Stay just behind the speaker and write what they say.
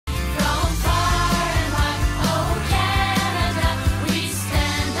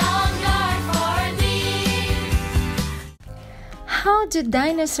Do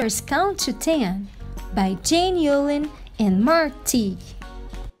Dinosaurs Count to 10? By Jane Yolen and Mark Teague.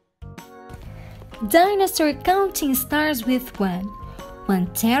 Dinosaur counting starts with 1. One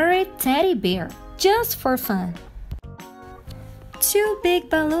teddy bear, just for fun. 2 big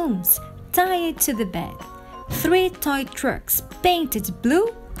balloons tied to the bed. 3 toy trucks painted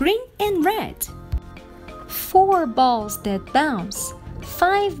blue, green, and red. 4 balls that bounce.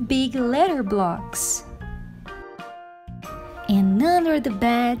 5 big letter blocks. And under the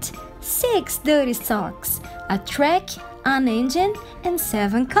bed, 6 dirty socks, a track, an engine, and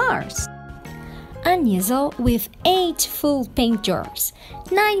 7 cars. An easel with 8 full paint jars,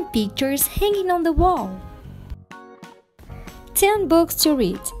 9 pictures hanging on the wall. 10 books to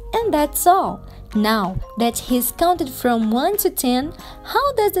read, and that's all. Now that he's counted from 1 to 10,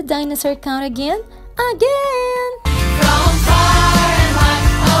 how does the dinosaur count again? Again!